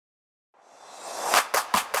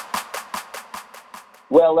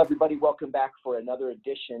Well, everybody, welcome back for another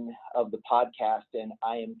edition of the podcast. And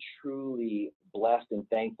I am truly blessed and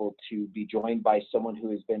thankful to be joined by someone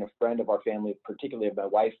who has been a friend of our family, particularly of my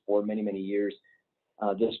wife, for many, many years.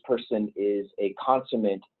 This person is a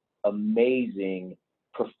consummate, amazing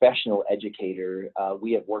professional educator.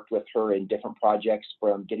 We have worked with her in different projects,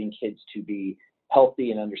 from getting kids to be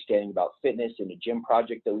healthy and understanding about fitness in a gym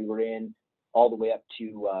project that we were in, all the way up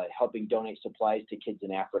to helping donate supplies to kids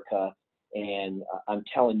in Africa. And I'm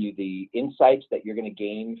telling you, the insights that you're going to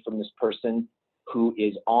gain from this person who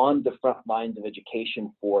is on the front lines of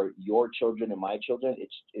education for your children and my children,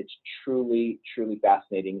 it's truly, truly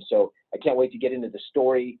fascinating. So I can't wait to get into the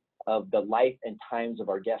story of the life and times of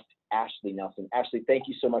our guest, Ashley Nelson. Ashley, thank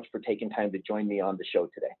you so much for taking time to join me on the show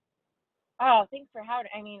today. Oh, thanks for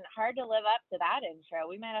having. Hard to live up to that intro.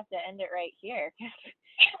 We might have to end it right here.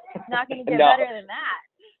 It's not going to get better than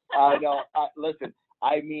that. I know. Listen,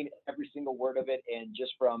 I mean every single word of it, and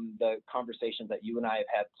just from the conversations that you and I have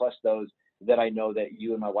had, plus those that I know that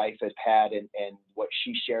you and my wife have had, and what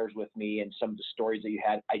she shares with me, and some of the stories that you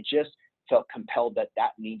had, I just felt compelled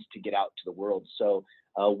that needs to get out to the world. So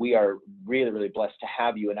we are really, really blessed to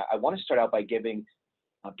have you. And I want to start out by giving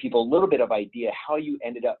people a little bit of idea how you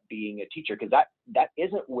ended up being a teacher, because that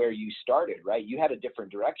isn't where you started, right? You had a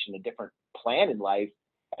different direction, a different plan in life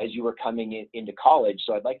as you were coming into college.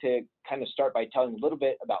 So I'd like to kind of start by telling a little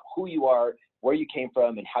bit about who you are, where you came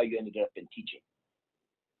from, and how you ended up in teaching.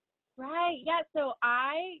 Right. Yeah. So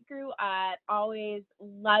I grew up always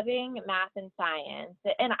loving math and science,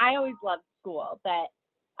 and I always loved school, but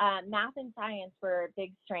math and science were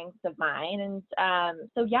big strengths of mine. And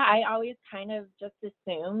so, yeah, I always kind of just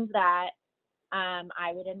assumed that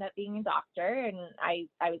I would end up being a doctor, and I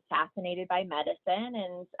was fascinated by medicine.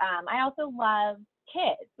 And I also love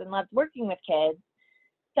kids and loved working with kids.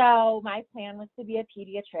 So my plan was to be a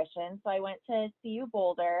pediatrician. So I went to CU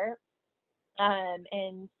Boulder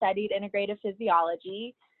and studied integrative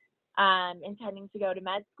physiology, intending to go to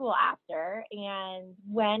med school after. And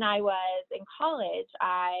when I was in college,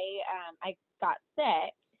 I got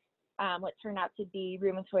sick, what turned out to be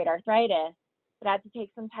rheumatoid arthritis. But I had to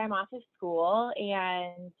take some time off of school,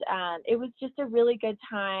 and it was just a really good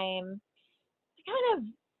time to kind of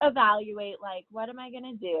evaluate, like, what am I going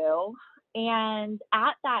to do? And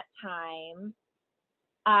at that time,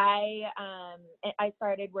 I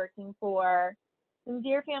started working for some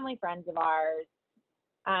dear family friends of ours,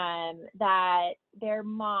 that their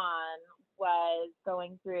mom was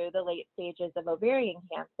going through the late stages of ovarian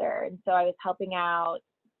cancer. And so I was helping out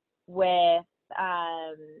with,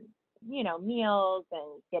 meals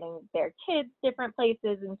and getting their kids different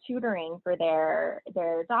places and tutoring for their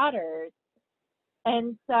daughters.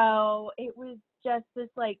 And so it was just this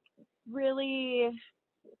like really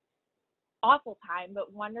awful time,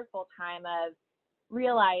 but wonderful time of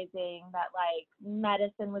realizing that like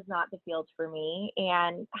medicine was not the field for me,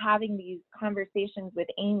 and having these conversations with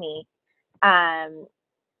Amy,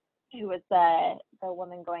 who was the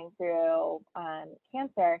woman going through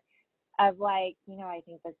cancer, of like, I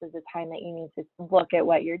think this is a time that you need to look at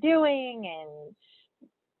what you're doing and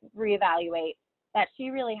reevaluate. That she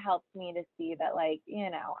really helped me to see that, like,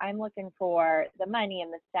 I'm looking for the money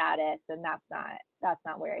and the status, and that's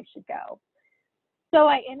not where I should go. So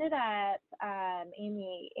I ended up,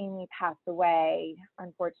 Amy passed away,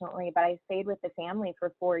 unfortunately, but I stayed with the family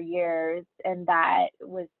for 4 years, and that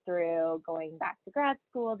was through going back to grad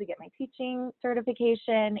school to get my teaching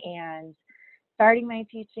certification and starting my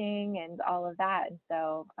teaching and all of that. And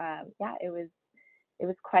so, it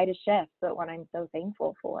was quite a shift, but one I'm so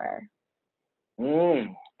thankful for.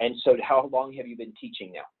 And so how long have you been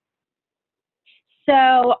teaching now?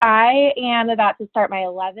 So I am about to start my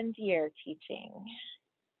 11th year teaching.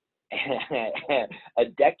 A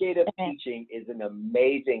decade of teaching is an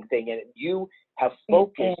amazing thing, and you have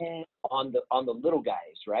focused on the little guys,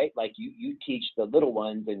 right? Like you teach the little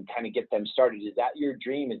ones and kind of get them started. Is that your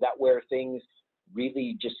dream? Is that where things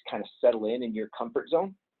really just kind of settle in your comfort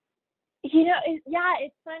zone?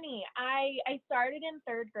 It's funny. I started in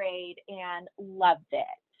 3rd grade and loved it.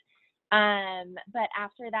 But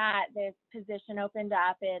after that, this position opened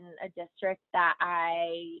up in a district that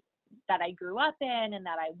I grew up in and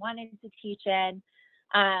that I wanted to teach in.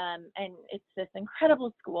 And it's this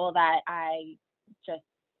incredible school that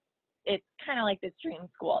it's kind of like this dream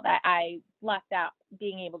school that I left out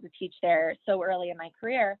being able to teach there so early in my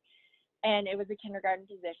career. And it was a kindergarten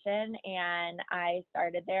position, and I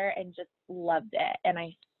started there and just loved it. And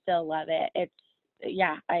I still love it.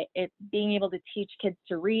 It's being able to teach kids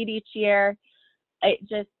to read each year.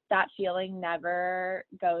 That feeling never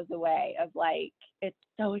goes away of like, it's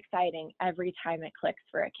so exciting every time it clicks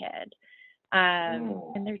for a kid.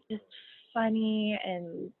 And they're just funny,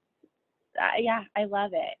 and yeah, I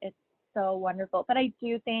love it. It's so wonderful. But I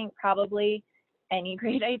do think probably any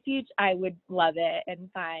grade I teach, I would love it and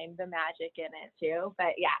find the magic in it too.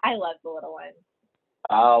 But yeah, I love the little ones.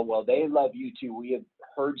 Well, they love you too. We have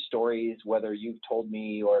heard stories, whether you've told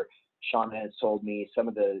me or Shauna has told me some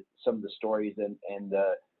of the stories and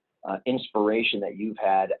the inspiration that you've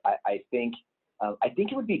had. I think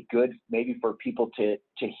it would be good maybe for people to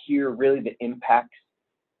hear really the impacts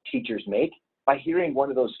teachers make by hearing one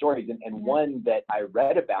of those stories. And one that I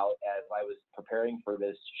read about as I was preparing for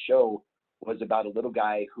this show was about a little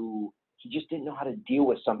guy who he just didn't know how to deal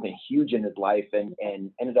with something huge in his life and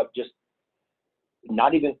ended up just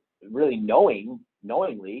not even really knowingly,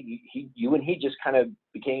 you and he just kind of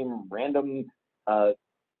became random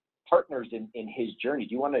partners in his journey.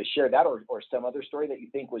 Do you want to share that or some other story that you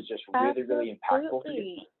think was just really, really impactful for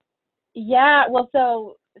you? Yeah, well,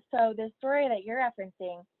 so the story that you're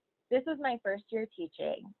referencing, this was my first year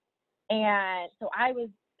teaching. And so I was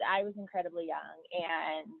incredibly young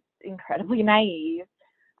and incredibly naive.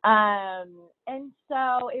 And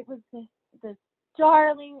so it was this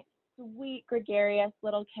darling, sweet, gregarious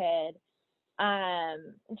little kid,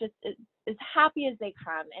 just as happy as they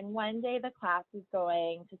come. And one day the class was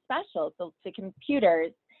going to special, so to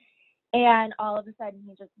computers, and all of a sudden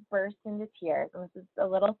he just burst into tears. And this is a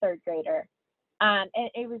little third grader. And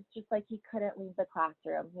it was just like he couldn't leave the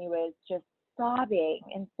classroom. He was just sobbing.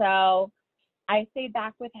 And so I stayed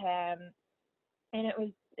back with him, and it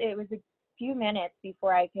was a few minutes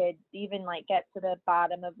before I could even like get to the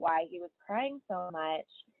bottom of why he was crying so much.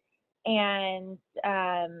 And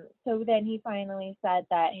so then he finally said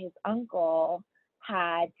that his uncle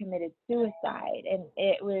had committed suicide, and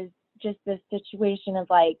it was just this situation of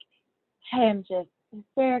like him just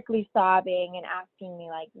hysterically sobbing and asking me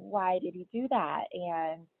like, why did he do that,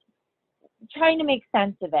 and trying to make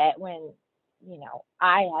sense of it when, you know,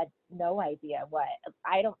 I had no idea what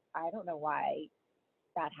I don't know why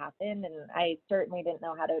that happened, and I certainly didn't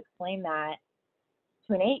know how to explain that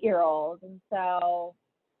to an 8-year-old. And so,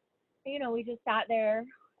 you know, we just sat there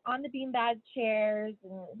on the beanbag chairs,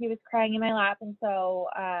 and he was crying in my lap. And so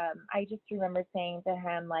I just remember saying to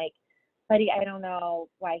him, like, buddy, I don't know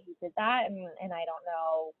why he did that, and I don't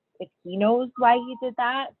know if he knows why he did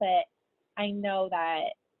that, but I know that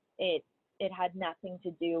it had nothing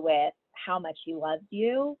to do with how much he loved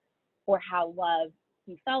you or how loved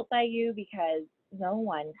he felt by you, because no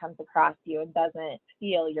one comes across you and doesn't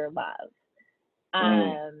feel your love.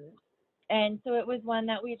 And so it was one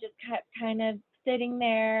that we just kept kind of sitting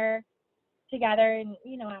there together. And,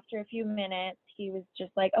 you know, after a few minutes, he was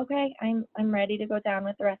just like, okay, I'm ready to go down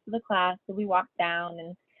with the rest of the class. So we walked down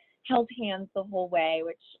and held hands the whole way,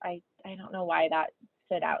 which I don't know why that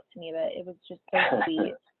stood out to me, but it was just so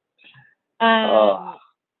sweet.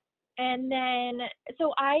 And then,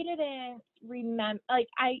 so I didn't remember, like,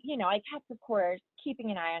 I kept, of course, keeping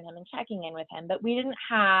an eye on him and checking in with him, but we didn't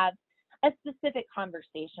have a specific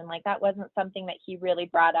conversation. Like, that wasn't something that he really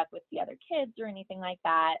brought up with the other kids or anything like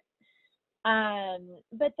that.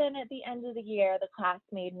 But then at the end of the year, the class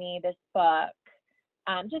made me this book,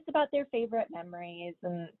 just about their favorite memories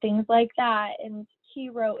and things like that. And he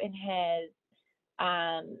wrote in his,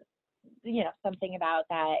 you know, something about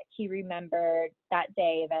that he remembered that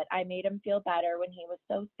day that I made him feel better when he was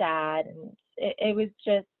so sad. And it was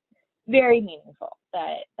just very meaningful.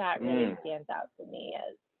 That really stands out to me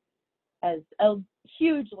as a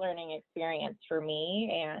huge learning experience for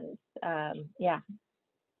me. And yeah.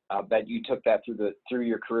 I'll bet you took that through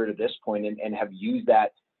your career to this point and have used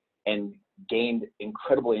that and gained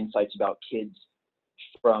incredible insights about kids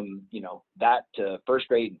from, you know, that to first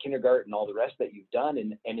grade and kindergarten, all the rest that you've done.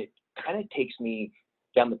 And it kind of takes me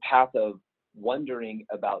down the path of wondering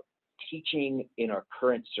about teaching in our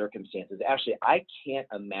current circumstances. Actually, I can't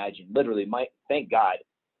imagine, literally, thank God,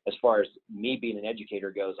 as far as me being an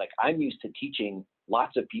educator goes, like, I'm used to teaching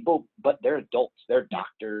lots of people, but they're adults, they're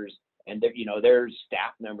doctors, and they're, you know, they're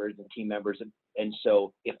staff members and team members. And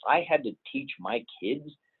so if I had to teach my kids,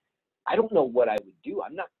 I don't know what I would do.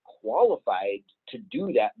 I'm not qualified to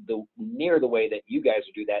do that near the way that you guys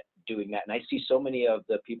are doing that. And I see so many of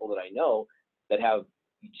the people that I know that have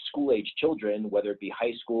school-age children, whether it be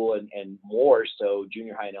high school and more so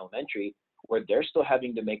junior high and elementary, where they're still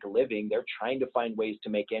having to make a living. They're trying to find ways to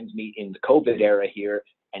make ends meet in the COVID era here.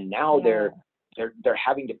 And now they're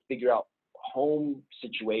having to figure out home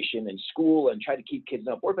situation and school and try to keep kids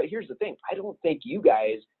on board. But here's the thing. I don't think you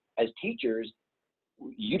guys as teachers,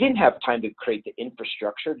 you didn't have time to create the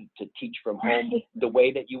infrastructure to teach from home the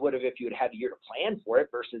way that you would have if you had a year to plan for it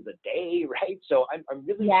versus a day, right? So I'm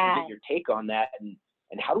really interested in your take on that and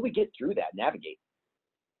And how do we get through that, navigate?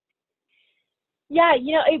 Yeah,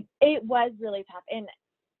 it was really tough. And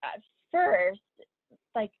at first,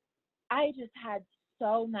 like, I just had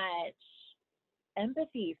so much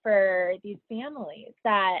empathy for these families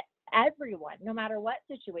that everyone, no matter what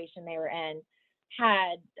situation they were in,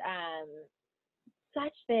 had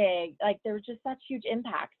such big, like, there was just such huge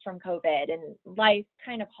impacts from COVID and life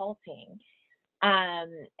kind of halting.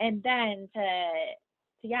 And then to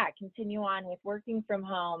yeah, continue on with working from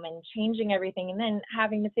home and changing everything, and then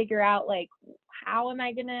having to figure out, like, how am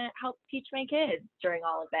I gonna help teach my kids during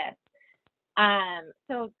all of this?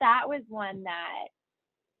 So that was one that,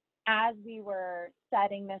 as we were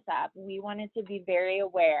setting this up, we wanted to be very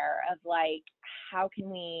aware of, like, how can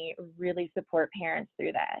we really support parents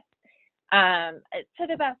through this, to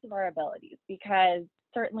the best of our abilities, because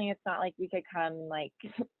certainly it's not like we could come and, like,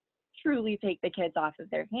 truly take the kids off of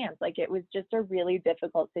their hands. Like, it was just a really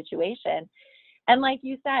difficult situation. And like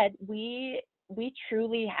you said, we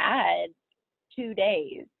truly had 2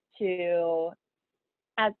 days to,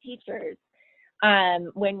 as teachers,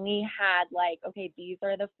 when we had, like, okay, these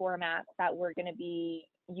are the formats that we're going to be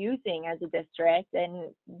using as a district,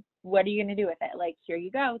 and what are you going to do with it? Like, here you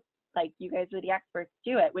go. Like, you guys are the experts,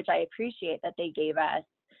 do it, which I appreciate that they gave us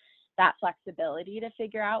that flexibility to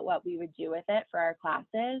figure out what we would do with it for our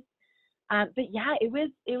classes. But yeah, it was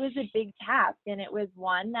a big task, and it was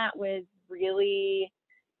one that was really,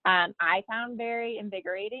 I found very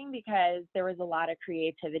invigorating, because there was a lot of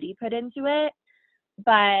creativity put into it,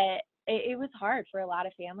 but it was hard for a lot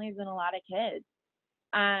of families and a lot of kids.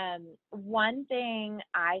 One thing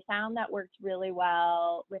I found that worked really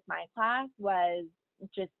well with my class was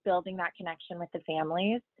just building that connection with the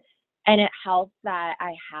families. And it helped that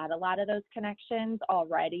I had a lot of those connections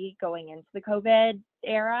already going into the COVID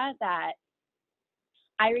era, that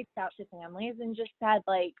I reached out to families and just said,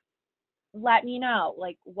 like, let me know,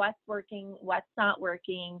 like, what's working, what's not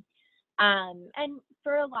working. And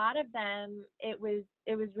for a lot of them, it was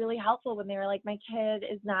really helpful when they were like, my kid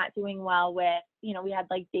is not doing well with, we had,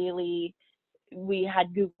 like, we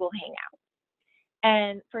had Google Hangouts.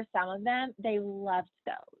 And for some of them, they loved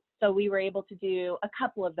those. So we were able to do a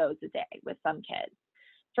couple of those a day with some kids.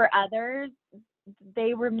 For others,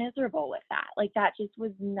 they were miserable with that. Like, that just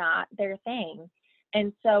was not their thing.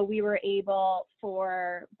 And so we were able,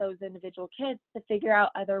 for those individual kids, to figure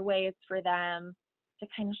out other ways for them to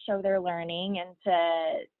kind of show their learning and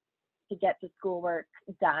to get the schoolwork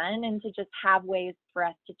done, and to just have ways for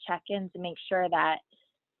us to check in to make sure that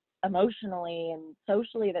emotionally and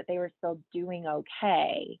socially that they were still doing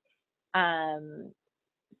okay.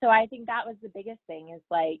 So I think that was the biggest thing, is,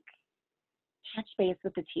 like, touch base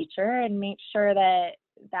with the teacher and make sure that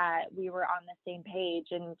we were on the same page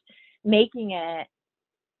and making it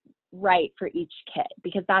right for each kid,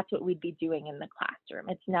 because that's what we'd be doing in the classroom.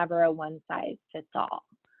 It's never a one size fits all.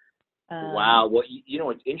 Wow. Well,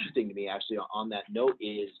 what's interesting to me, actually, on that note,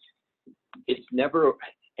 is it's never,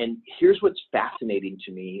 and here's what's fascinating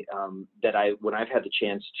to me, when I've had the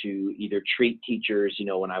chance to either treat teachers,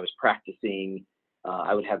 when I was practicing,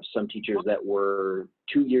 I would have some teachers that were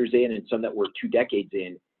 2 years in and some that were 2 decades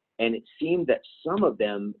in. And it seemed that some of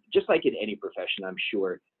them, just like in any profession, I'm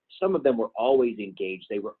sure, some of them were always engaged.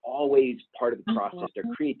 They were always part of the process. Their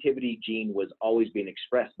creativity gene was always being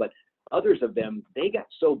expressed. But others of them, they got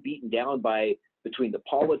so beaten down between the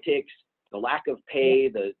politics, the lack of pay,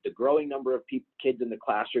 the growing number of kids in the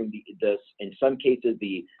classroom, in some cases,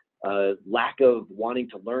 the lack of wanting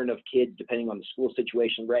to learn of kids, depending on the school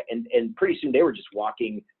situation, right? And pretty soon they were just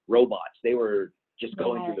walking robots. They were just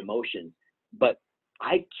going through the motions. But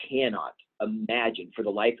I cannot imagine for the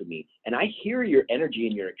life of me, and I hear your energy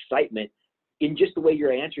and your excitement in just the way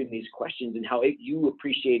you're answering these questions, and how you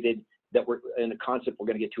appreciated that we're in a concept we're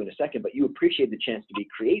going to get to in a second, but you appreciate the chance to be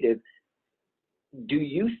creative. Do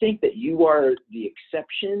you think that you are the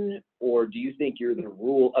exception, or do you think you're the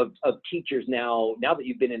rule of teachers now that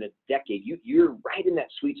you've been in a decade? You're right in that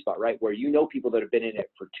sweet spot, right, where people that have been in it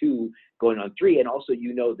for 2 going on 3, and also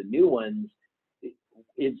the new ones.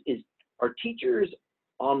 Are teachers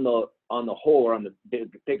on the whole, or on the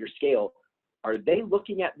bigger scale, are they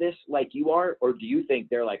looking at this like you are, or do you think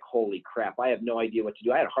they're like, holy crap, I have no idea what to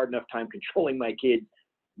do? I had a hard enough time controlling my kids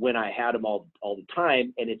when I had them all the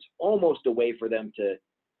time, and it's almost a way for them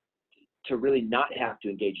to really not have to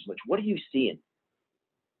engage as much. What are you seeing?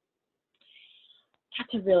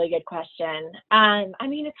 That's a really good question. I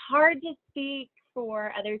mean, it's hard to speak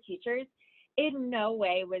for other teachers. In no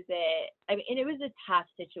way was it, I mean, it was a tough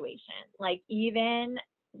situation. Like, even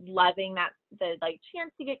loving that, the, like,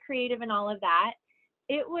 chance to get creative and all of that,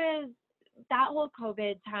 it was that whole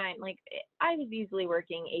COVID time, like I was easily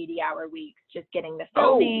working 80-hour weeks, just getting the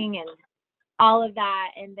Oh, filming and all of that,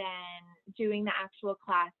 and then doing the actual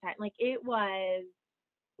class time. Like it was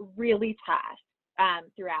really tough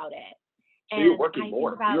throughout it. so you're And working I think more.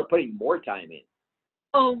 You were about, putting more time in.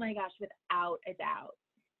 oh my gosh, without a doubt.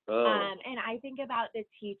 Oh, And I think about the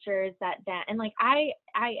teachers that then, and like I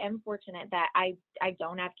am fortunate that I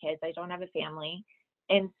don't have kids, I don't have a family,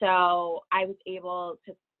 and so I was able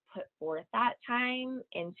to put forth that time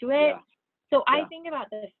into it. yeah, So I yeah. think about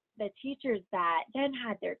the teachers that then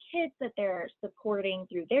had their kids that they're supporting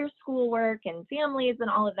through their schoolwork and families and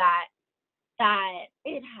all of that, that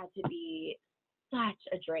it had to be such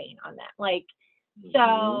a drain on them. Like, Mhm.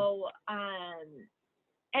 so,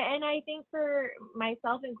 and I think for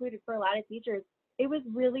myself included, for a lot of teachers, it was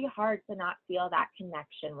really hard to not feel that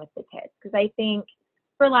connection with the kids. Because I think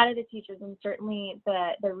for a lot of the teachers, and certainly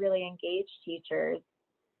the really engaged teachers,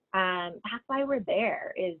 that's why we're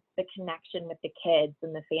there, is the connection with the kids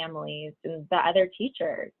and the families and the other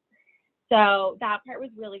teachers. So that part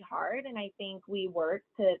was really hard, and I think we worked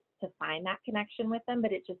to find that connection with them,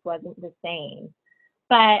 but it just wasn't the same.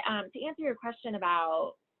 But to answer your question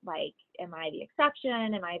about like, am I the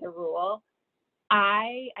exception? Am I the rule?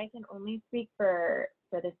 I can only speak for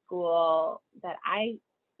the school that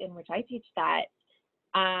in which I teach, that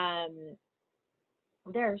um,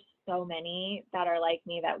 there are so many that are like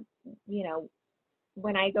me, that, you know,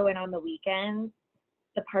 when I go in on the weekends,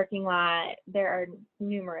 the parking lot, there are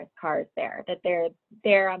numerous cars there, that they're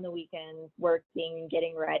there on the weekends working and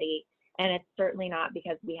getting ready. And it's certainly not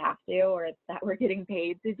because we have to, or it's that we're getting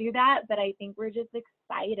paid to do that, but I think we're just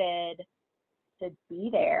excited to be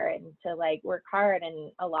there and to like work hard.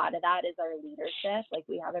 And a lot of that is our leadership. Like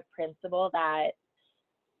we have a principal that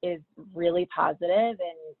is really positive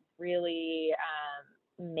and really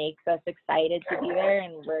makes us excited to be there,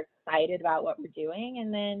 and we're excited about what we're doing.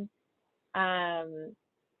 And then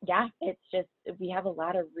yeah, it's just, we have a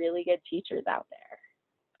lot of really good teachers out there.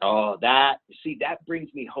 Oh, that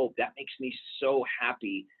brings me hope. That makes me so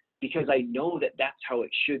happy, because I know that that's how it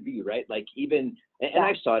should be, right? Like even, and Yeah.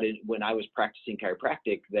 I saw it when I was practicing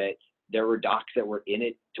chiropractic, that there were docs that were in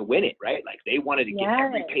it to win it, right? Like they wanted to get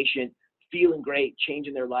every Yes. patient feeling great,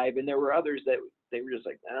 changing their life. And there were others that they were just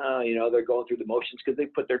like, oh, they're going through the motions because they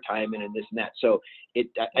put their time in and this and that. So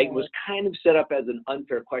I was Right. kind of set up as an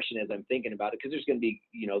unfair question as I'm thinking about it, because there's going to be,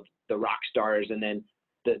 the rock stars, and then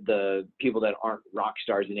the people that aren't rock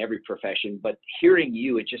stars in every profession. But hearing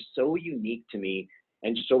you, it's just so unique to me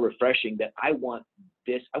and so refreshing, that I want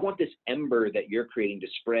this ember that you're creating to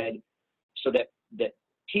spread, so that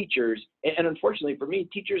teachers, and unfortunately for me,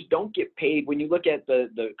 teachers don't get paid. When you look at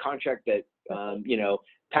the contract that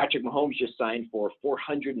Patrick Mahomes just signed for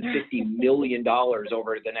 $450 million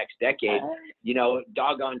over the next decade,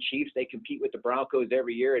 doggone Chiefs, they compete with the Broncos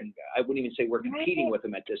every year, and I wouldn't even say we're competing with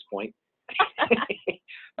them at this point.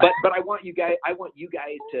 but I want you guys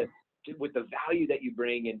to, with the value that you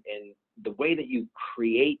bring, and the way that you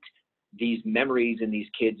create these memories in these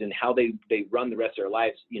kids and how they run the rest of their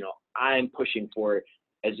lives, I'm pushing for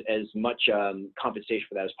as much compensation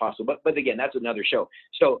for that as possible. But again, that's another show.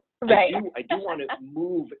 So Right. I do want to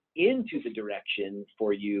move into the direction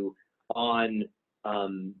for you on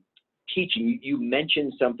teaching. You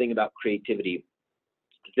mentioned something about creativity.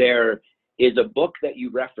 There is a book that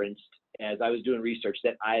you referenced as I was doing research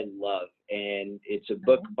that I love, and it's a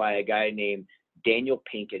book by a guy named Daniel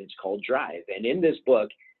Pink, and it's called Drive. And in this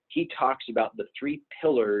book, he talks about the 3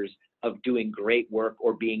 pillars of doing great work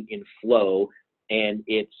or being in flow. And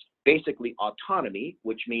it's basically autonomy,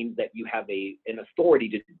 which means that you have an authority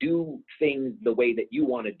to do things the way that you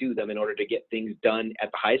want to do them in order to get things done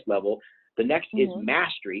at the highest level. The next is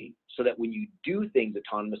mastery, so that when you do things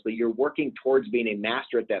autonomously, you're working towards being a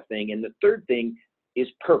master at that thing. And the third thing is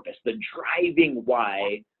purpose, the driving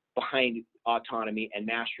why behind autonomy and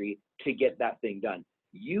mastery to get that thing done.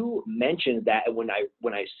 You mentioned that, and when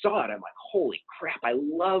I saw it, I'm like, holy crap, I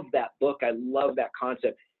love that book. I love that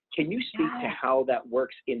concept. Can you speak to how that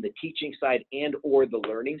works in the teaching side and or the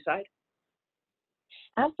learning side?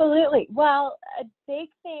 Absolutely. Well, a big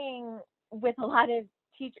thing with a lot of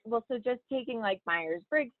so just taking like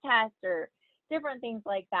Myers-Briggs test or different things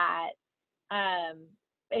like that,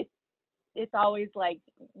 it's always like,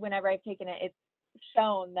 whenever I've taken it, it's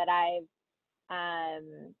shown that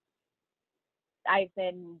I've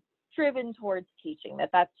been driven towards teaching.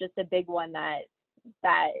 That's just a big one that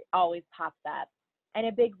always pops up. And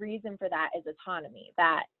a big reason for that is autonomy,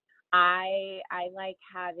 that I like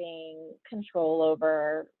having control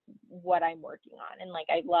over what I'm working on. And like,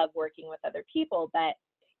 I love working with other people, but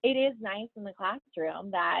it is nice in the classroom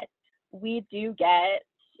that we do get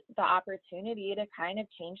the opportunity to kind of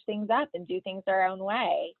change things up and do things our own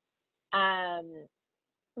way,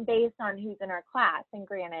 based on who's in our class. And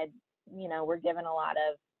granted, we're given a lot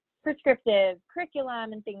of prescriptive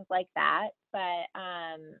curriculum and things like that. But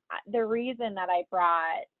the reason that I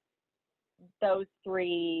brought those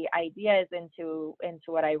 3 ideas into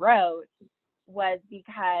what I wrote was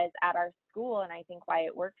because at our school, and I think why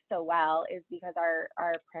it works so well, is because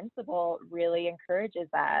our principal really encourages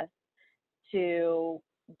us to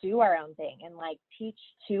do our own thing and like teach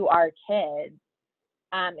to our kids,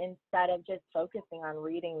 instead of just focusing on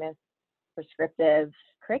reading this prescriptive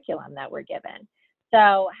curriculum that we're given.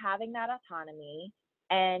 So having that autonomy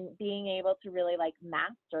and being able to really like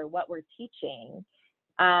master what we're teaching,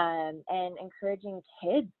 and encouraging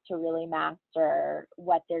kids to really master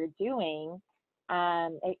what they're doing,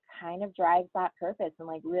 it kind of drives that purpose and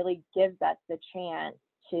like really gives us the chance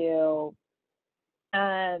to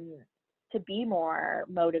be more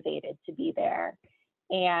motivated to be there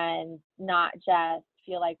and not just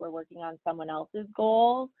feel like we're working on someone else's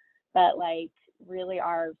goal, but like really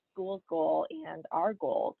our school's goal and our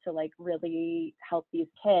goal to like really help these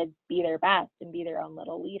kids be their best and be their own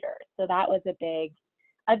little leaders. So that was a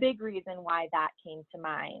big reason why that came to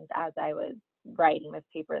mind as I was writing this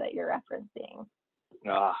paper that you're referencing.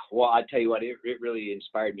 Well, I tell you what, it really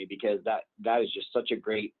inspired me, because that is just such a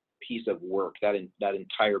great piece of work. That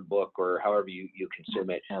entire book, or however you consume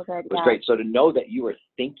it, so good, was great. So to know that you were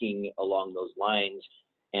thinking along those lines,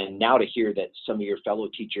 and now to hear that some of your fellow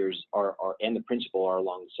teachers are and the principal are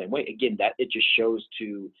along the same way, again, that it just shows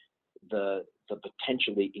to the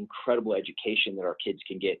potentially incredible education that our kids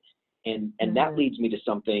can get. And that leads me to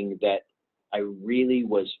something that I really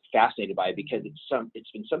was fascinated by, because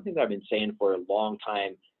it's been something that I've been saying for a long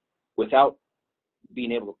time without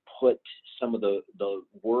being able to put some of the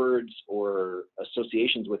words or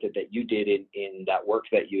associations with it that you did in that work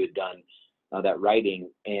that you had done, that writing.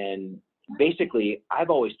 And basically, I've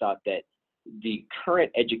always thought that the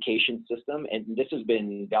current education system, and this has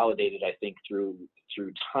been validated, I think, through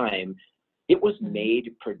time, it was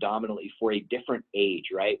made predominantly for a different age,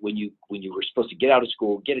 right? When you were supposed to get out of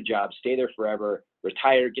school, get a job, stay there forever,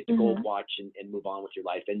 retire, get the gold watch, and move on with your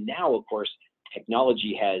life. And now, of course,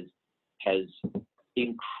 technology has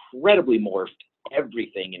incredibly morphed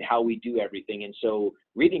everything and how we do everything. And so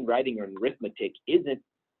reading, writing, and arithmetic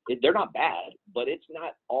they're not bad, but it's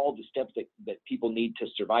not all the steps that people need to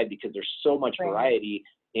survive, because there's so much variety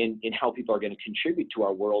in how people are going to contribute to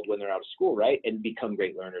our world when they're out of school, right? And become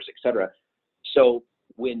great learners, etc. So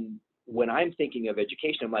when I'm thinking of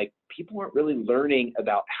education, I'm like, people aren't really learning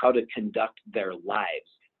about how to conduct their lives.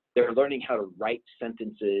 They're learning how to write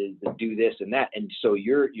sentences and do this and that. And so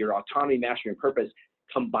your autonomy, mastery, and purpose,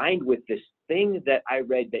 combined with this thing that I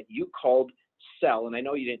read that you called SEL, and I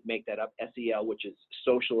know you didn't make that up, SEL, which is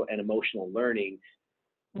social and emotional learning,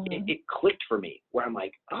 it clicked for me, where I'm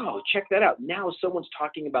like, oh, check that out. Now someone's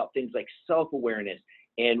talking about things like self-awareness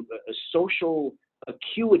and social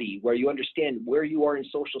acuity, where you understand where you are in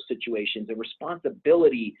social situations, and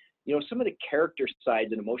responsibility, some of the character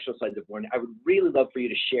sides and emotional sides of learning. I would really love for you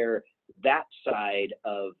to share that side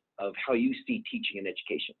of how you see teaching and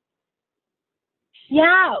education.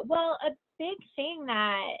 Yeah, well, a big thing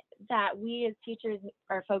that we as teachers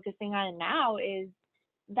are focusing on now is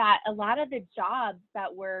that a lot of the jobs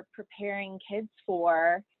that we're preparing kids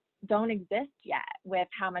for don't exist yet, with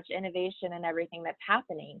how much innovation and everything that's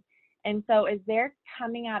happening. And so as they're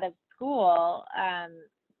coming out of school,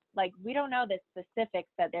 like, we don't know the specifics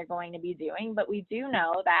that they're going to be doing, but we do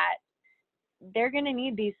know that they're going to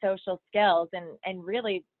need these social skills and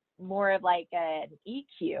really more of like an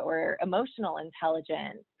EQ or emotional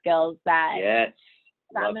intelligence skills that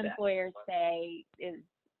some employers say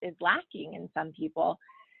is lacking in some people.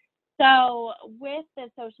 So with the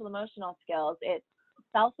social emotional skills, it's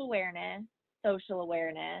self-awareness, social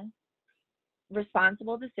awareness,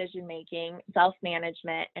 responsible decision making,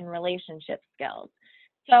 self-management, and relationship skills.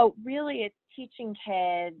 So really it's teaching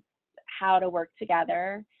kids how to work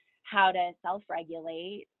together, how to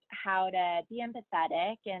self-regulate, how to be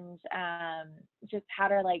empathetic, and just how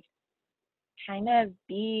to like kind of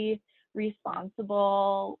be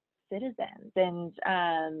responsible citizens, and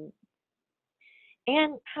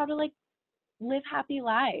how to like live happy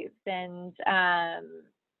lives. And I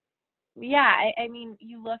mean,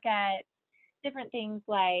 you look at different things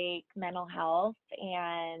like mental health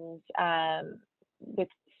and with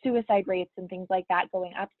suicide rates and things like that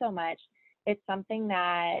going up so much. It's something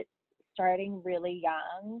that starting really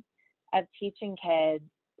young of teaching kids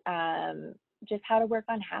just how to work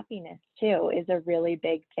on happiness too is a really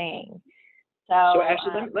big thing. So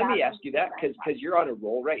Ashley, let me ask you that, because you're on a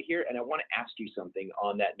roll right here, and I want to ask you something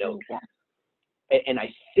on that note. And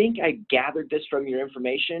I think I gathered this from your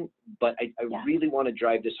information, but I really want to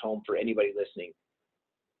drive this home for anybody listening.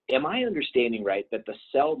 Am I understanding right that the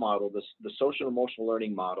CEL model, the social and emotional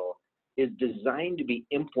learning model, is designed to be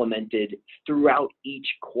implemented throughout each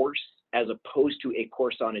course as opposed to a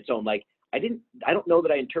course on its own? Like, I don't know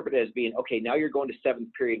that I interpret it as being, okay, now you're going to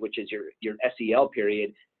 7th period, which is your SEL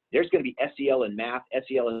period. There's going to be SEL in math,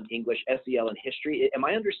 SEL in English, SEL in history. Am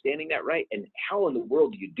I understanding that right? And how in the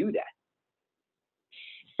world do you do that?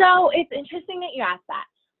 So it's interesting that you asked that.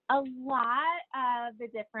 A lot of the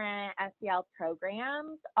different SEL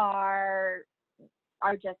programs are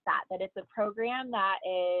just that it's a program that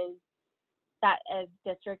a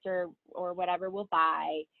district or whatever will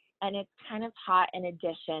buy, and it's kind of taught in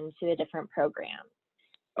addition to the different programs.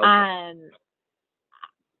 Okay.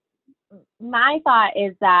 My thought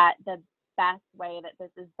is that the best way that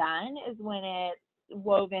this is done is when it's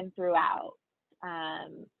woven throughout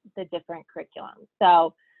the different curriculums.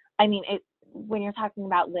 So, I mean, when you're talking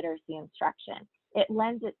about literacy instruction, it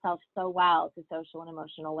lends itself so well to social and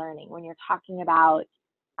emotional learning. When you're talking about,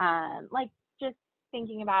 like, just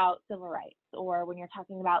thinking about civil rights, or when you're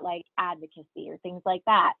talking about, like, advocacy or things like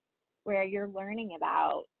that, where you're learning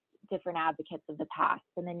about different advocates of the past,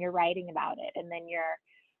 and then you're writing about it, and then you're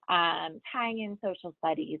tying in social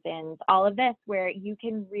studies and all of this, where you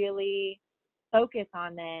can really focus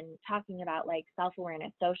on then talking about, like,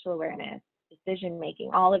 self-awareness, social awareness, decision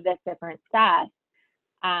making, all of this different stuff,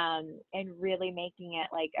 and really making it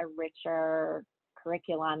like a richer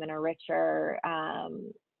curriculum and a richer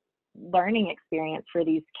learning experience for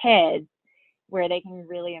these kids, where they can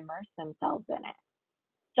really immerse themselves in it.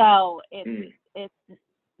 So it's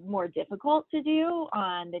more difficult to do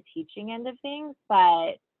on the teaching end of things,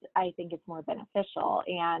 but I think it's more beneficial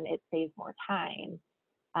and it saves more time.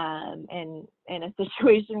 In a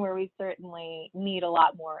situation where we certainly need a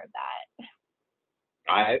lot more of that.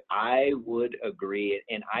 I would agree,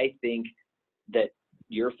 and I think that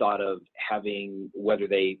your thought of having, whether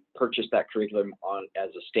they purchase that curriculum on as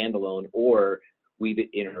a standalone or weave it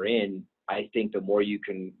in or in, I think the more you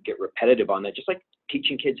can get repetitive on that, just like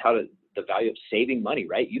teaching kids the value of saving money,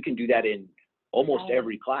 right? You can do that in almost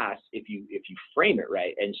every class if you frame it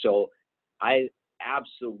right. And so I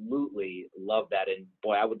absolutely love that. And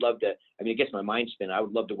boy, I would love to, I mean, it gets my mind spinning. I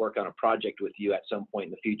would love to work on a project with you at some point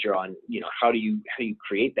in the future on, how do you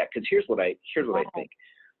create that? Because here's what I think.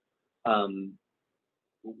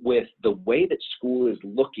 With the way that school is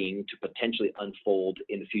looking to potentially unfold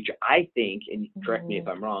in the future, I think, and correct me if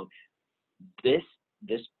I'm wrong, this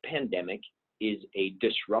pandemic is a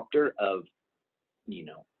disruptor of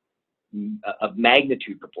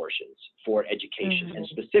magnitude proportions for education, and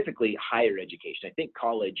specifically higher education. I think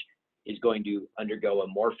college is going to undergo a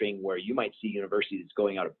morphing where you might see universities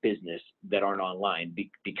going out of business that aren't online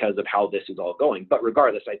because of how this is all going. But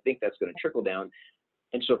regardless, I think that's going to trickle down.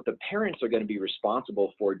 And so if the parents are going to be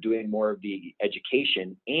responsible for doing more of the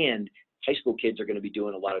education, and high school kids are going to be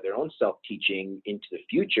doing a lot of their own self-teaching into the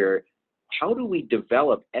future, how do we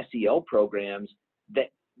develop SEL programs that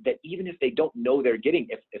even if they don't know they're getting,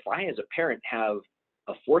 if I as a parent have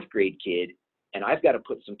a 4th grade kid and I've got to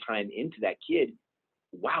put some time into that kid,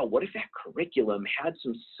 wow, what if that curriculum had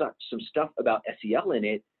some stuff about SEL in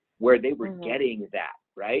it where they were getting that,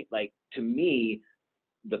 right? Like, to me,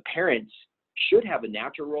 the parents should have a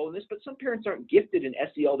natural role in this, but some parents aren't gifted in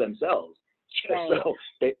SEL themselves. Right. So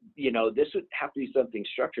this would have to be something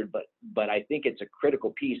structured, but I think it's a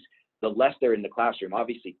critical piece. The less they're in the classroom,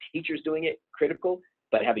 obviously teachers doing it, critical,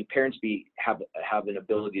 but having parents have an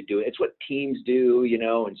ability to do it. It's what teams do,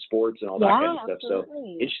 and sports and all that kind of stuff.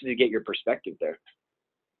 Absolutely. So interested to get your perspective there.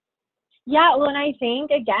 Yeah, well, and I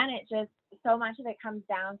think, again, it just, so much of it comes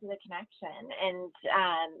down to the connection and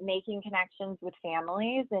making connections with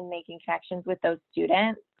families and making connections with those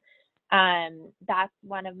students. That's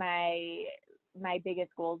one of my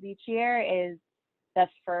biggest goals each year is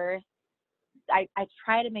I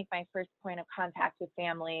try to make my first point of contact with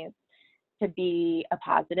families to be a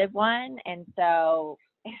positive one. And so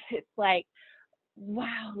it's like,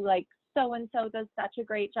 wow, like so-and-so does such a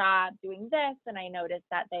great job doing this. And I noticed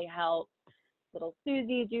that they helped little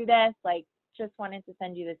Susie do this. Like, just wanted to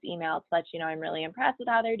send you this email to let you know I'm really impressed with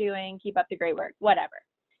how they're doing. Keep up the great work, whatever.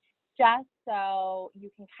 Just so you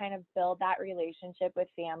can kind of build that relationship with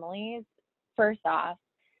families, first off,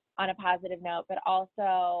 on a positive note, but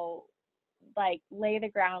also like lay the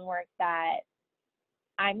groundwork that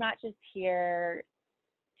I'm not just here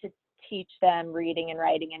to teach them reading and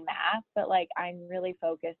writing and math, but like I'm really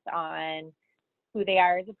focused on who they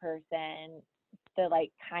are as a person, the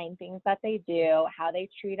like kind things that they do, how they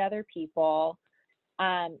treat other people.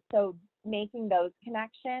 So making those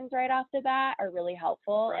connections right off the bat are really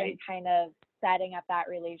helpful Right. and kind of setting up that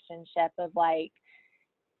relationship of like,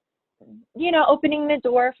 you know, opening the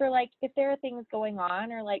door for like, if there are things going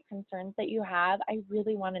on or like concerns that you have, I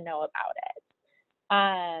really want to know about it.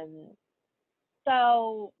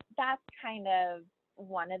 So that's kind of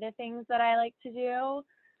one of the things that I like to do.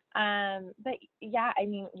 But yeah, I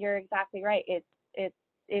mean, you're exactly right. It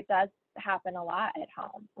does happen a lot at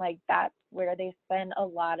home. Like that's where they spend a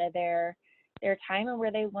lot of their time and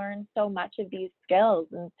where they learn so much of these skills.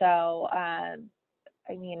 And so, I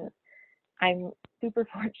mean, I'm super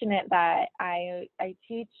fortunate that I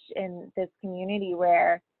teach in this community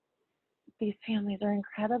where these families are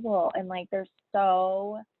incredible and like they're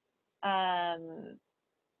so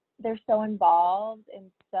involved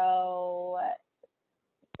and so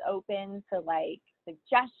open to like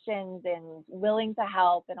suggestions and willing to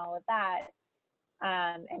help and all of that.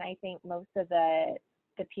 And I think most of the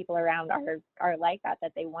people around are like that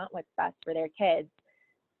they want what's best for their kids.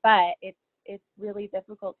 But it's really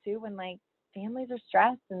difficult too when like families are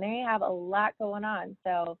stressed and they have a lot going on.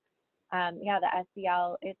 So yeah, the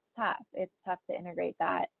SEL, it's tough. It's tough to integrate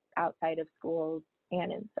that outside of schools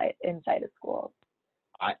and inside of schools.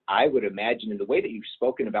 I would imagine in the way that you've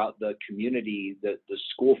spoken about the community, the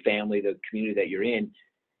school family, the community that you're in,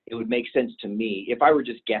 it would make sense to me if I were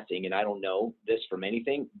just guessing, and I don't know this from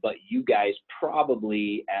anything, but you guys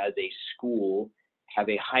probably as a school have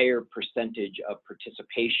a higher percentage of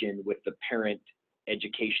participation with the parent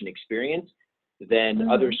education experience than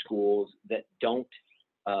other schools that don't,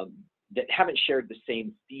 that haven't shared the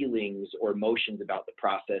same feelings or emotions about the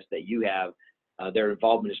process that you have. Their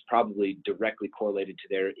involvement is probably directly correlated to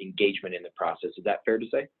their engagement in the process. Is that fair to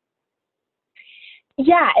say?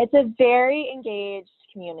 Yeah, it's a very engaged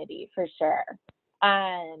community for sure.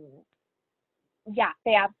 Yeah,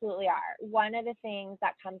 they absolutely are. One of the things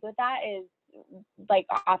that comes with that is like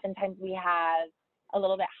oftentimes we have a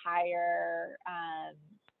little bit higher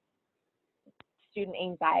student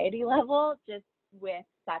anxiety level just with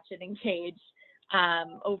such an engaged,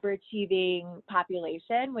 overachieving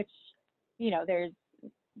population, which, you know, there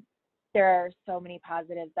are so many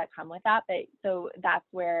positives that come with that. But so that's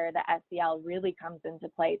where the SEL really comes into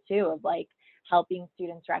play too, of like helping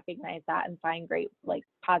students recognize that and find great, like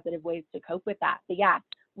positive ways to cope with that. But yeah,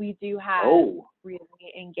 we do have really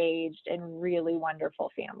engaged and really wonderful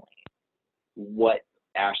families.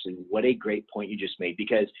 Ashley, what a great point you just made,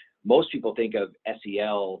 because most people think of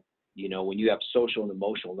SEL, you know, when you have social and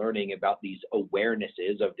emotional learning about these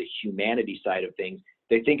awarenesses of the humanity side of things,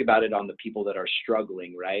 they think about it on the people that are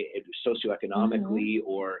struggling, right? Socioeconomically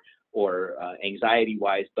or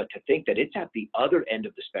anxiety-wise, but to think that it's at the other end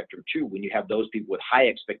of the spectrum too, when you have those people with high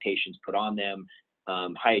expectations put on them,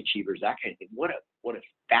 high achievers, that kind of thing. What a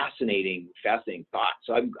fascinating thought.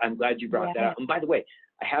 So I'm glad you brought that up. And by the way,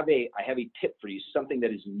 I have a tip for you, something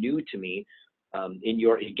that is new to me in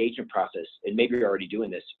your engagement process, and maybe you're already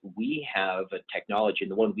doing this. We have a technology,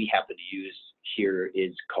 and the one we happen to use here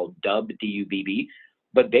is called Dubb, D-U-B-B.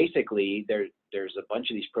 But basically, there's a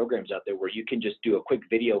bunch of these programs out there where you can just do a quick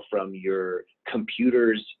video from your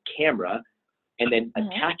computer's camera and then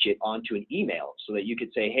attach it onto an email so that you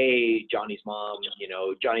could say, hey, Johnny's mom, you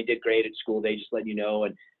know, Johnny did great at school. They just let you know.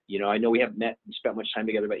 And, you know, I know we haven't met and spent much time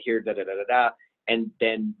together, but here, da-da-da-da-da. And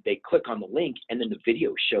then they click on the link and then the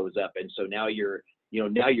video shows up. And so now you're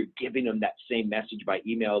giving them that same message by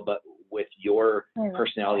email, but with your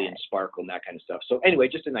personality and sparkle and that kind of stuff. So anyway,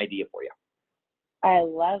 just an idea for you. I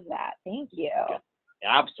love that. Thank you. Yeah,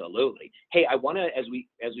 absolutely. Hey, I want to, as we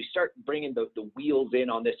start bringing the wheels in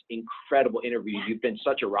on this incredible interview, you've been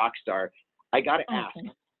such a rock star. I got to ask,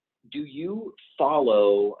 do you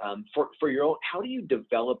follow, for your own, how do you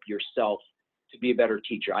develop yourself to be a better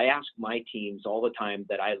teacher? I ask my teams all the time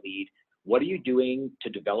that I lead, what are you doing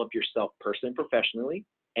to develop yourself personally and professionally?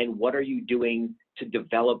 And what are you doing to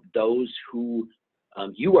develop those who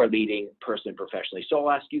you are leading personally and professionally? So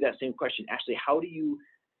I'll ask you that same question. Ashley, how do you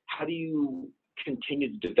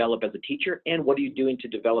continue to develop as a teacher, and what are you doing to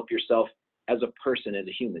develop yourself as a person, as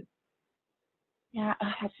a human? Yeah,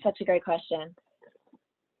 that's such a great question.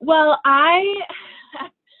 Well, I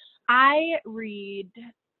read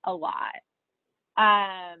a lot.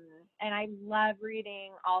 And I love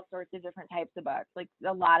reading all sorts of different types of books, like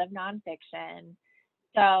a lot of nonfiction.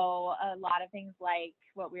 So a lot of things like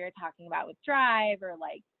what we were talking about with Drive, or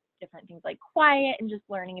like different things like Quiet, and just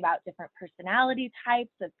learning about different personality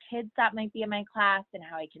types of kids that might be in my class and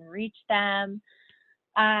how I can reach them.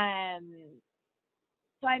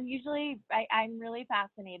 I'm I'm really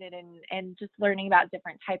fascinated in just learning about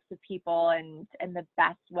different types of people and the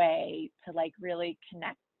best way to like really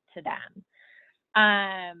connect to them.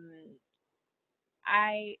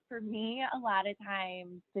 For me, a lot of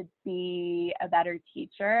times to be a better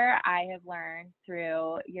teacher, I have learned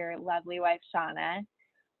through your lovely wife, Shauna,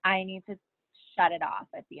 I need to shut it off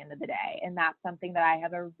at the end of the day. And that's something that I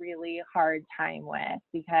have a really hard time with,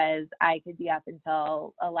 because I could be up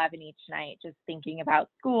until 11 each night just thinking about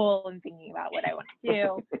school and thinking about what I want to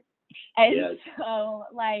do. And Yes. so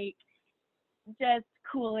like just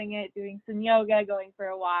cooling it, doing some yoga, going for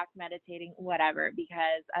a walk, meditating, whatever,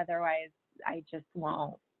 because otherwise I just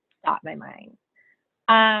won't stop my mind.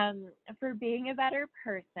 For being a better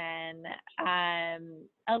person,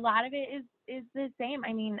 a lot of it is the same.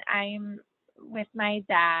 I mean, I'm with my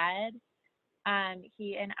dad.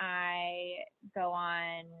 He and I go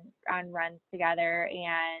on runs together,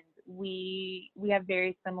 and we have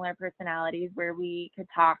very similar personalities where we could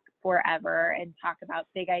talk forever and talk about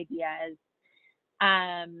big ideas.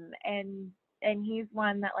 And he's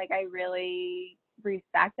one that like I really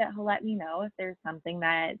respect, that he'll let me know if there's something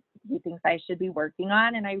that he thinks I should be working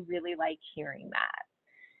on, and I really like hearing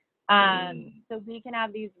that. So we can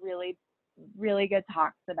have these really, really good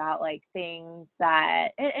talks about like things that,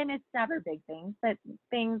 and it's never big things, but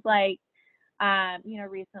things like,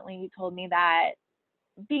 recently he told me that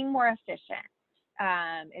being more efficient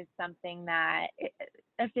is something that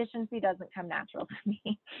efficiency doesn't come natural to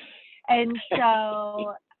me. And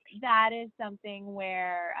so that is something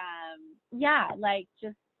where, like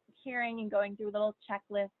just hearing and going through little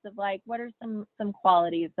checklists of like, what are some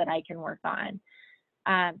qualities that I can work on?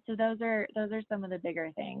 So those are some of the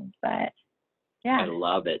bigger things, but yeah. I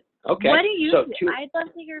love it. Okay. What do you do? I'd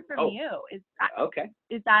love to hear from you.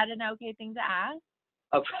 Is that an okay thing to ask?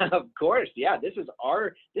 Of course. Yeah. This is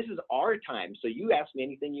our time. So you ask me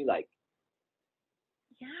anything you like.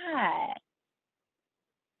 Yeah.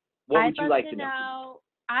 What would you like to know?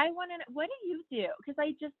 I want to know, what do you do? Because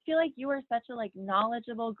I just feel like you are such a like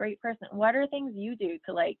knowledgeable, great person. What are things you do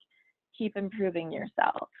to like keep improving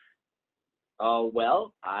yourself?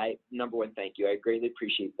 Well, number one, thank you. I greatly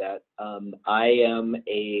appreciate that. I am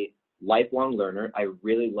a lifelong learner. I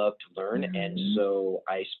really love to learn. Mm-hmm. And so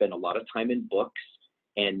I spend a lot of time in books.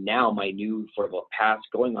 And now for the past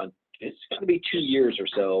going on, it's going to be 2 years or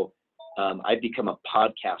so, I've become a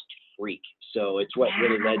podcast freak. So it's what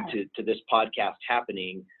really led to this podcast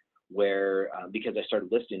happening, where because I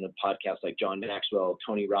started listening to podcasts like John Maxwell,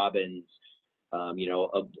 Tony Robbins,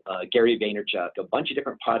 Gary Vaynerchuk, a bunch of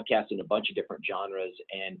different podcasts in a bunch of different genres.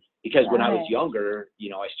 And because when I was younger,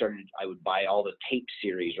 I would buy all the tape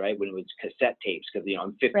series, right? When it was cassette tapes, because,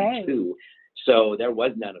 I'm 52. Right. So there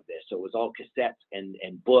was none of this. So it was all cassettes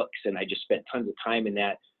and books. And I just spent tons of time in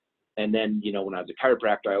that. And then, when I was a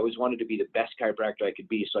chiropractor, I always wanted to be the best chiropractor I could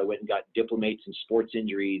be. So I went and got diplomates in sports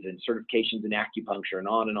injuries and certifications in acupuncture and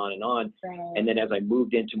on and on and on. Right. And then as I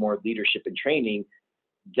moved into more leadership and training,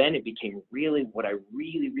 then it became really what I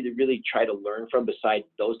really, really, really try to learn from, besides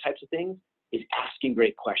those types of things, is asking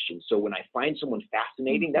great questions. So when I find someone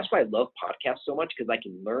fascinating, that's why I love podcasts so much, because I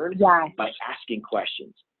can learn by asking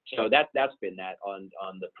questions. So that's been that on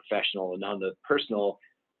the professional. And on the personal,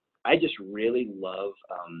 I just really love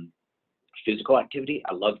physical activity.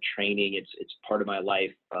 I love training. It's part of my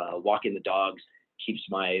life. Walking the dogs keeps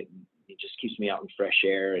me out in fresh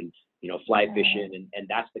air, and fly fishing, and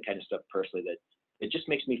that's the kind of stuff personally that it just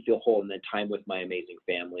makes me feel whole. And then time with my amazing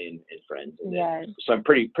family and friends. And so I'm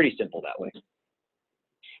pretty simple that way.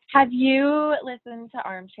 Have you listened to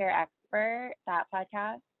Armchair Expert, that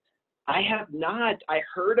podcast? I have not. I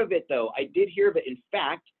heard of it though. I did hear of it. In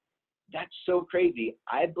fact, that's so crazy.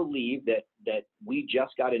 I believe that we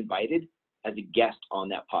just got invited as a guest on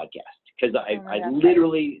that podcast, because I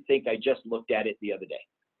literally think I just looked at it the other day.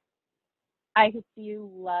 I could see you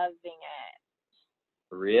loving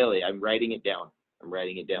it. Really? I'm writing it down.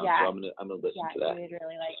 Yeah. So I'm gonna listen to that. Yeah, you'd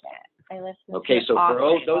really like it. I listened. Okay, so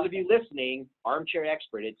for those of you listening, Armchair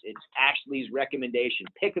Expert, it's Ashley's recommendation,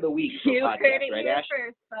 pick of the week for you podcast, heard it right, here Ash?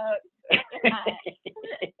 first, folks.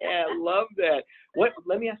 Yeah, I love that.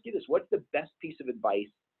 Let me ask you this: what's the best piece of advice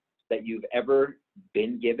that you've ever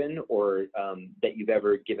been given, or that you've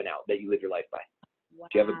ever given out, that you live your life by? Wow.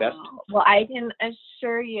 Do you have a best? Well, I can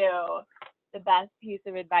assure you, the best piece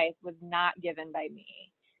of advice was not given by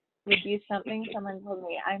me. Would be something someone told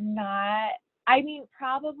me.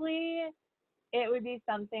 Probably it would be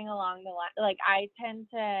something along the line. Like, I tend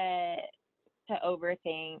to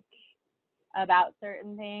overthink about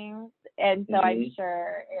certain things. And so I'm Mhm.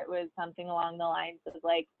 sure it was something along the lines of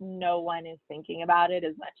like, no one is thinking about it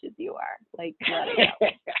as much as you are. Like, let it go.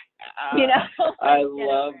 You know? I Like, get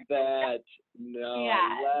love over it. that. No,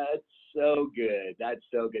 Yeah. that's so good. That's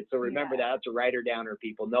so good. So remember Yeah. that. That's a writer downer,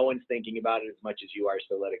 people. No one's thinking about it as much as you are,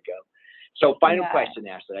 so let it go. So final Yeah. question,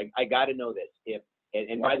 Ashley. I got to know this. If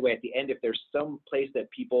and by Yeah. the way, at the end, if there's some place that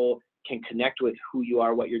people can connect with who you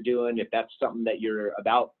are, what you're doing, if that's something that you're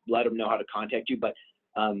about, let them know how to contact you. But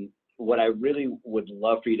what I really would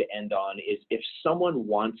love for you to end on is if someone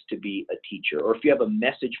wants to be a teacher, or if you have a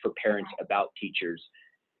message for parents about teachers,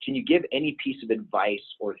 can you give any piece of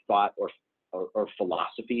advice or thought or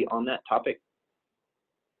philosophy on that topic?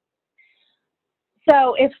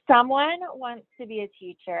 So if someone wants to be a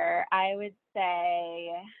teacher, I would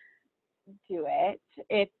say do it.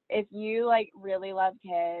 If you like really love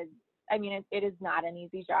kids, I mean it is not an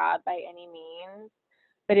easy job by any means,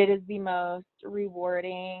 but it is the most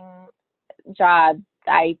rewarding job,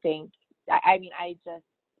 I think. I mean, I just,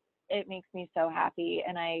 it makes me so happy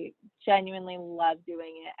and I genuinely love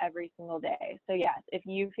doing it every single day. So yes, if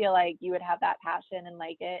you feel like you would have that passion and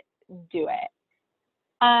like it, do it.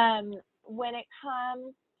 When it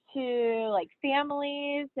comes to like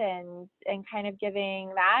families and kind of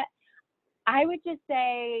giving that, I would just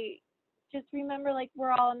say just remember like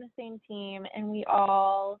we're all on the same team and we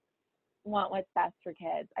all want what's best for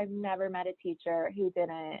kids. I've never met a teacher who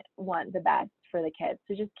didn't want the best for the kids.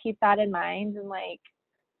 So just keep that in mind and like,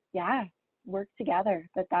 yeah, work together.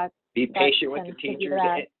 That Be patient with the tends to be the teachers.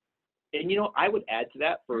 best. And I would add to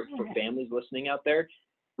that for families listening out there.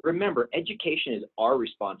 Remember, education is our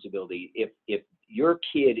responsibility. If your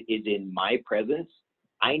kid is in my presence,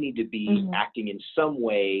 I need to be Mm-hmm. acting in some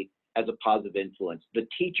way as a positive influence. The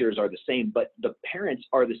teachers are the same, but the parents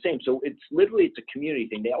are the same. So it's a community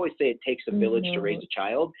thing. They always say it takes a village to raise a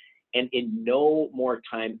child. And in no more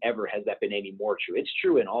time ever has that been any more true. It's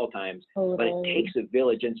true in all times, but it Totally. takes a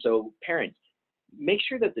village. And so parents, make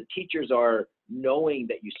sure that the teachers are knowing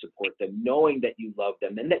that you support them, knowing that you love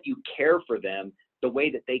them, and that you care for them the way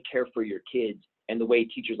that they care for your kids and the way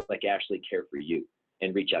teachers like Ashley care for you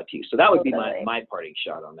and reach out to you. So that would be Totally. my parting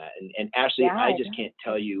shot on that. And Ashley, Yeah, I I just know. can't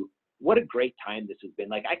tell you what a great time this has been.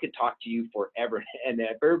 Like I could talk to you forever and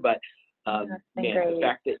ever, but Yeah, it's been man, the great.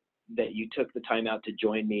 fact that you took the time out to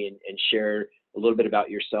join me and share a little bit about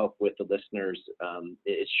yourself with the listeners,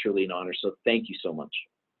 it's truly an honor. So thank you so much.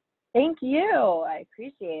 Thank you. I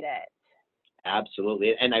appreciate it.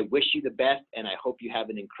 Absolutely. And I wish you the best, and I hope you have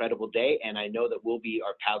an incredible day. And I know that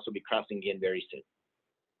our paths will be crossing again very soon.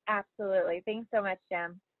 Absolutely. Thanks so much,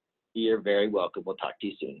 Jim. You're very welcome. We'll talk to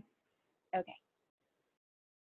you soon. Okay.